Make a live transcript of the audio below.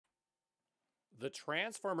The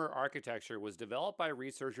transformer architecture was developed by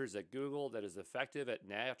researchers at Google that is effective at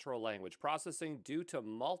natural language processing due to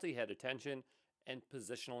multi-head attention and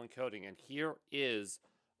positional encoding. And here is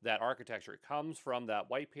that architecture. It comes from that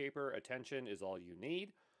white paper. Attention is all you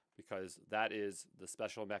need, because that is the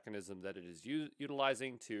special mechanism that it is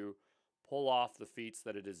utilizing to pull off the feats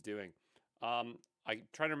that it is doing. I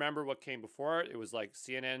try to remember what came before it. It was like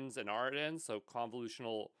CNNs and RNNs, so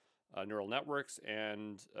convolutional neural networks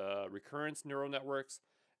and recurrence neural networks.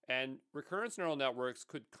 And recurrence neural networks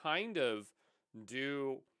could kind of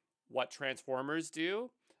do what transformers do,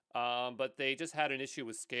 but they just had an issue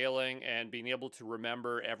with scaling and being able to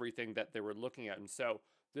remember everything that they were looking at. And so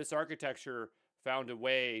this architecture found a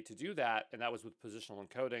way to do that, and that was with positional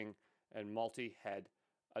encoding and multi-head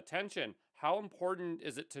attention. How important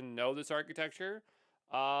is it to know this architecture?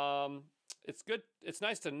 It's good. It's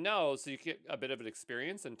nice to know so you get a bit of an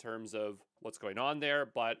experience in terms of what's going on there.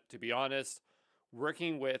 But to be honest,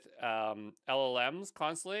 working with LLMs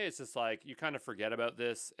constantly, it's just like you kind of forget about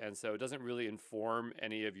this. And so it doesn't really inform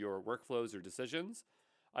any of your workflows or decisions.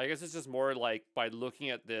 I guess it's just more like by looking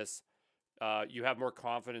at this, you have more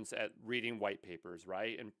confidence at reading white papers,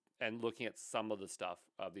 right? And looking at some of the stuff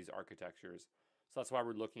of these architectures. So that's why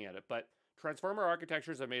we're looking at it. But transformer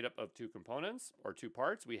architectures are made up of two components or two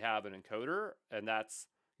parts. We have an encoder, and that's,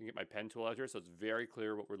 you can get my pen tool out here, so it's very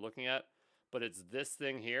clear what we're looking at. But it's this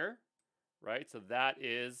thing here, right? So that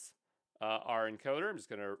is our encoder. I'm just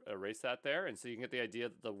going to erase that there. And so you can get the idea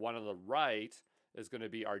that the one on the right is going to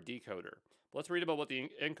be our decoder. But let's read about what the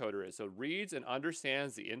encoder is. So it reads and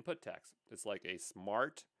understands the input text. It's like a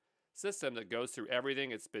smart system that goes through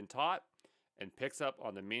everything it's been taught and picks up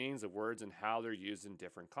on the meanings of words and how they're used in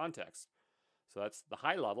different contexts. So that's the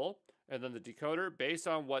high level. And then the decoder, based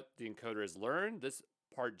on what the encoder has learned, this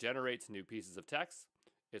part generates new pieces of text.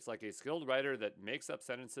 It's like a skilled writer that makes up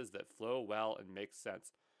sentences that flow well and make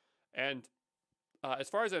sense. And as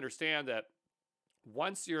far as I understand that,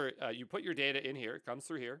 once you put your data in here, it comes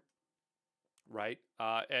through here, right?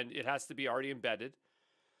 And it has to be already embedded.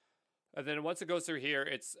 And then once it goes through here,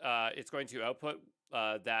 it's going to output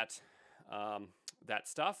that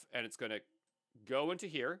stuff, and it's going to go into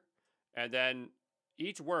here. And then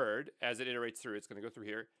each word, as it iterates through, it's going to go through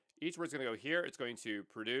here. Each word's going to go here. It's going to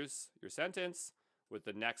produce your sentence with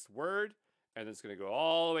the next word, and then it's going to go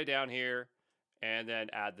all the way down here, and then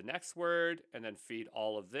add the next word, and then feed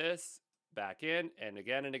all of this back in, and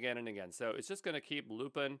again and again and again. So it's just going to keep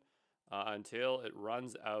looping until it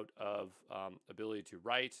runs out of ability to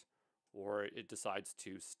write, or it decides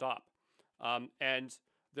to stop. And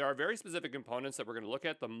there are very specific components that we're going to look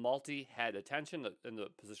at, the multi-head attention and the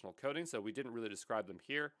positional coding. So we didn't really describe them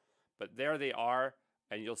here, but there they are,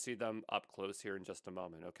 and you'll see them up close here in just a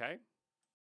moment, okay?